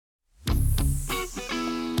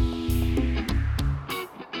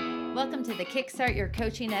Welcome to the Kickstart Your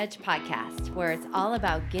Coaching Edge podcast, where it's all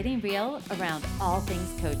about getting real around all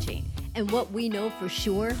things coaching. And what we know for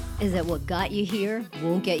sure is that what got you here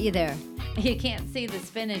won't get you there. You can't see the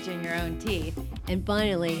spinach in your own teeth. And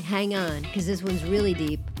finally, hang on, because this one's really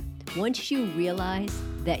deep. Once you realize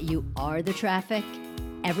that you are the traffic,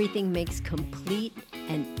 everything makes complete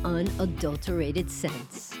and unadulterated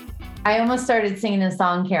sense. I almost started singing a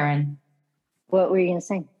song, Karen. What were you going to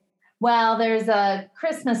sing? Well, there's a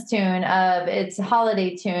Christmas tune it's a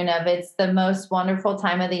holiday tune it's the most wonderful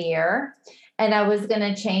time of the year. And I was going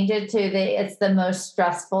to change it to it's the most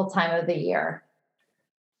stressful time of the year.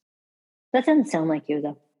 That doesn't sound like you,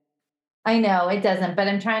 though. I know it doesn't, but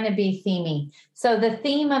I'm trying to be themey. So the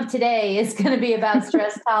theme of today is going to be about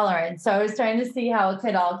stress tolerance. So I was trying to see how it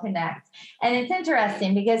could all connect. And it's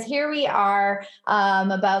interesting because here we are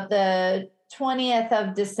about the 20th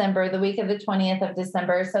of December, the week of the 20th of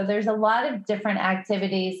December. So there's a lot of different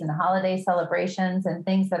activities and holiday celebrations and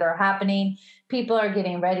things that are happening. People are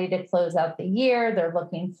getting ready to close out the year. They're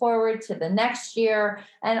looking forward to the next year,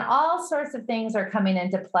 and all sorts of things are coming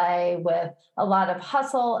into play with a lot of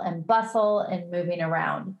hustle and bustle and moving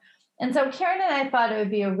around. And so Karen and I thought it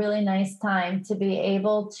would be a really nice time to be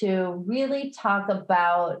able to really talk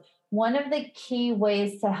about one of the key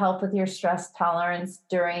ways to help with your stress tolerance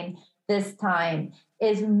during this time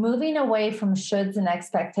is moving away from shoulds and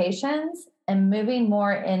expectations and moving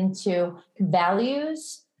more into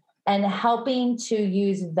values and helping to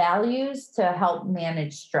use values to help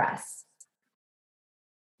manage stress.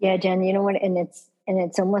 Yeah, Jen, you know what? And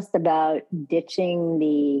it's almost about ditching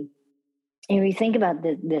you think about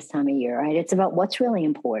this time of year, right? It's about what's really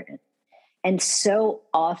important. And so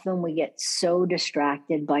often we get so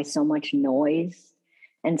distracted by so much noise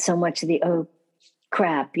and so much of oh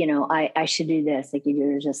crap, I should do this, like you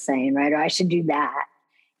were just saying, right? Or I should do that.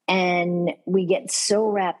 And we get so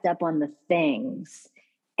wrapped up on the things,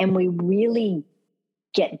 and we really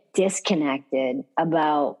get disconnected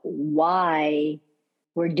about why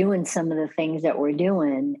we're doing some of the things that we're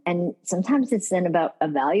doing. And sometimes it's then about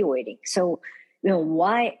evaluating. So,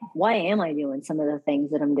 why am I doing some of the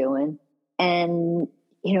things that I'm doing? And,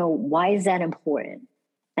 why is that important?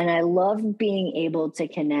 And I love being able to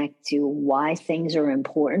connect to why things are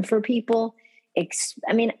important for people.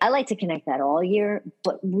 I like to connect that all year,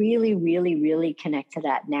 but really, really, really connect to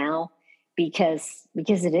that now because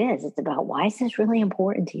it's about why is this really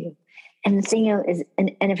important to you? And the thing is,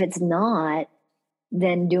 and if it's not,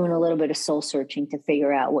 then doing a little bit of soul searching to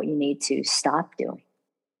figure out what you need to stop doing.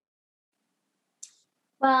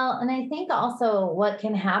 Well, and I think also what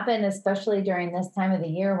can happen, especially during this time of the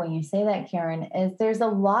year when you say that, Karen, is there's a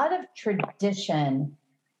lot of tradition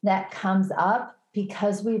that comes up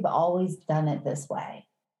because we've always done it this way,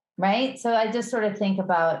 right? So I just sort of think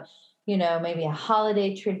about, maybe a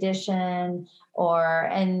holiday tradition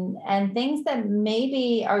and things that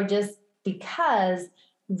maybe are just because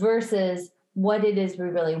versus what it is we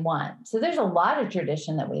really want. So there's a lot of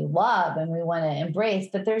tradition that we love and we want to embrace,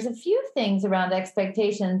 but there's a few things around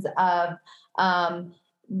expectations of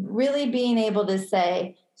really being able to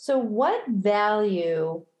say, so what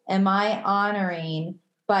value am I honoring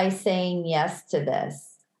by saying yes to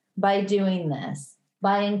this, by doing this,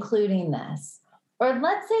 by including this? Or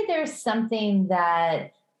let's say there's something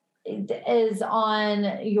that is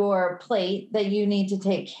on your plate that you need to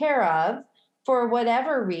take care of for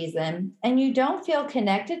whatever reason, and you don't feel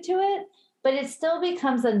connected to it, but it still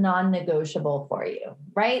becomes a non-negotiable for you,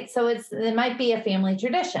 right? So it might be a family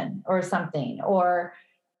tradition or something, or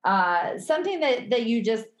something that you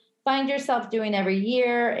just find yourself doing every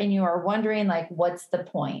year, and you are wondering, like, what's the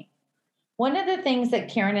point? One of the things that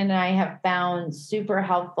Karen and I have found super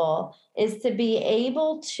helpful is to be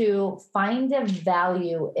able to find a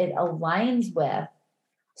value it aligns with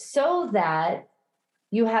so that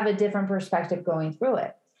you have a different perspective going through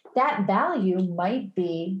it. That value might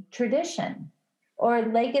be tradition or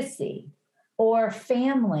legacy or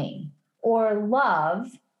family or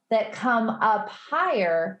love that come up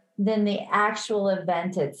higher than the actual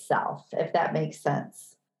event itself, if that makes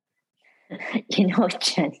sense.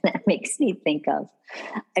 Jen, that makes me think of,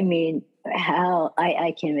 how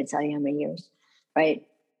I can't even tell you how many years, right?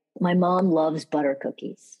 My mom loves butter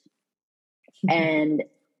cookies. And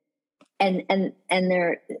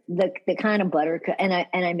they're the kind of butter and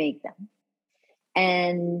I make them.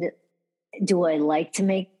 And do I like to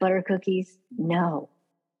make butter cookies? No,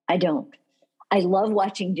 I don't. I love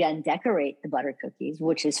watching Jen decorate the butter cookies,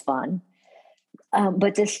 which is fun.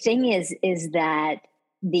 But the thing is that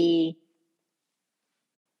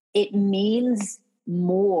it means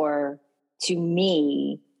more to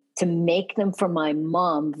me to make them for my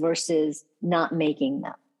mom versus not making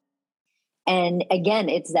them. And again,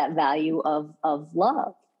 it's that value of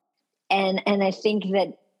love. And I think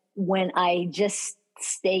that when I just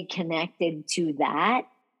stay connected to that,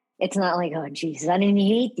 it's not like, oh, Jesus, I didn't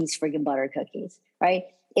eat these freaking butter cookies, right?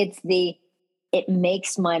 It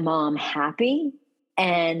makes my mom happy,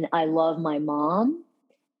 and I love my mom,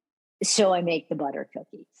 so I make the butter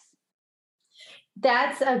cookies.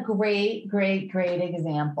 That's a great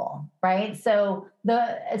example, right? So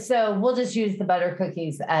we'll just use the butter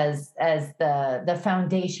cookies as the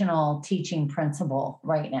foundational teaching principle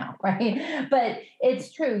right now, right? But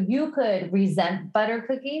it's true. You could resent butter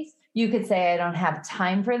cookies. You could say, I don't have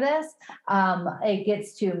time for this. It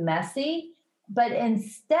gets too messy. But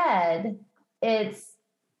instead,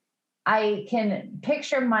 I can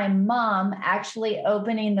picture my mom actually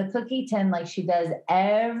opening the cookie tin like she does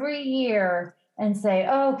every year and say,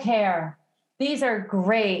 oh, Care, these are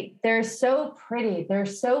great. They're so pretty. They're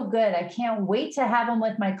so good. I can't wait to have them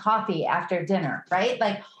with my coffee after dinner, right?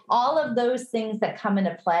 Like all of those things that come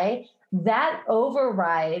into play, that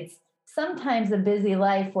overrides sometimes a busy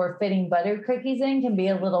life where fitting butter cookies in can be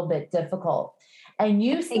a little bit difficult. And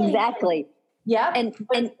you see, exactly. Yeah. And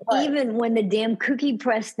even when the damn cookie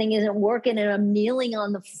press thing isn't working and I'm kneeling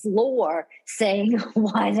on the floor saying,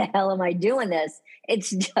 why the hell am I doing this? It's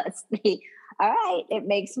just all right, it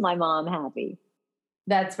makes my mom happy.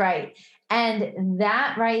 That's right. And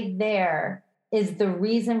that right there is the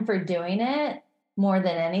reason for doing it more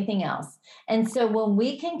than anything else. And so when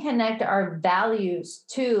we can connect our values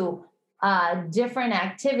to different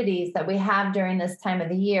activities that we have during this time of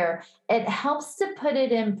the year, it helps to put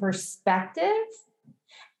it in perspective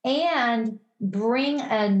and bring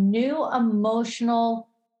a new emotional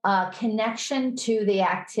connection to the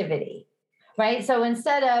activity, right? So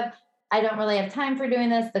instead of, I don't really have time for doing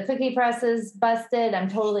this, the cookie press is busted, I'm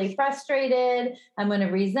totally frustrated, I'm going to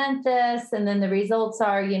resent this, and then the results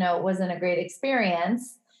are, it wasn't a great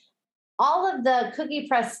experience. All of the cookie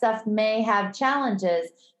press stuff may have challenges,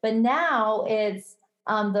 but now it's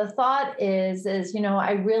the thought is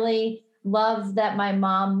I really love that my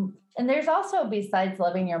mom, and there's also, besides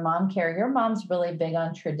loving your mom, Care, your mom's really big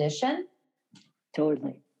on tradition.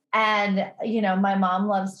 Totally. And, my mom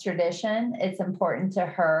loves tradition. It's important to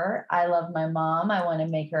her. I love my mom. I want to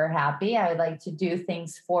make her happy. I would like to do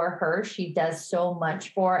things for her. She does so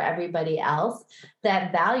much for everybody else.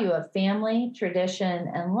 That value of family,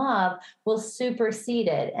 tradition, and love will supersede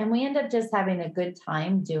it. And we end up just having a good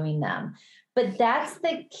time doing them. But that's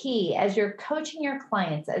the key as you're coaching your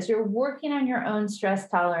clients, as you're working on your own stress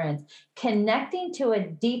tolerance, connecting to a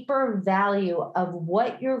deeper value of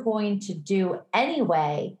what you're going to do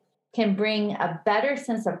anyway can bring a better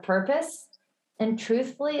sense of purpose. And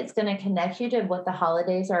truthfully, it's going to connect you to what the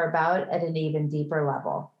holidays are about at an even deeper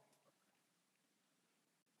level.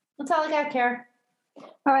 That's all I got, Care.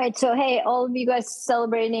 All right. So, hey, all of you guys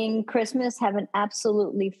celebrating Christmas, have an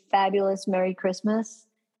absolutely fabulous Merry Christmas.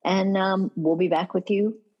 And we'll be back with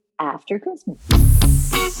you after Christmas.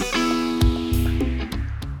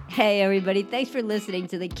 Hey, everybody. Thanks for listening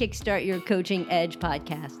to the Kickstart Your Coaching Edge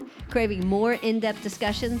podcast. Craving more in-depth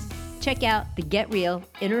discussions? Check out the Get Real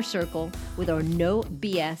Inner Circle with our no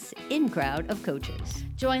BS in-crowd of coaches.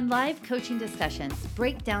 Join live coaching discussions,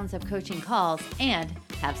 breakdowns of coaching calls, and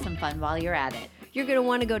have some fun while you're at it. You're going to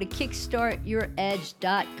want to go to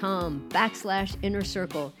kickstartyouredge.com/inner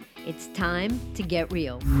circle. It's time to get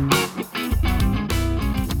real.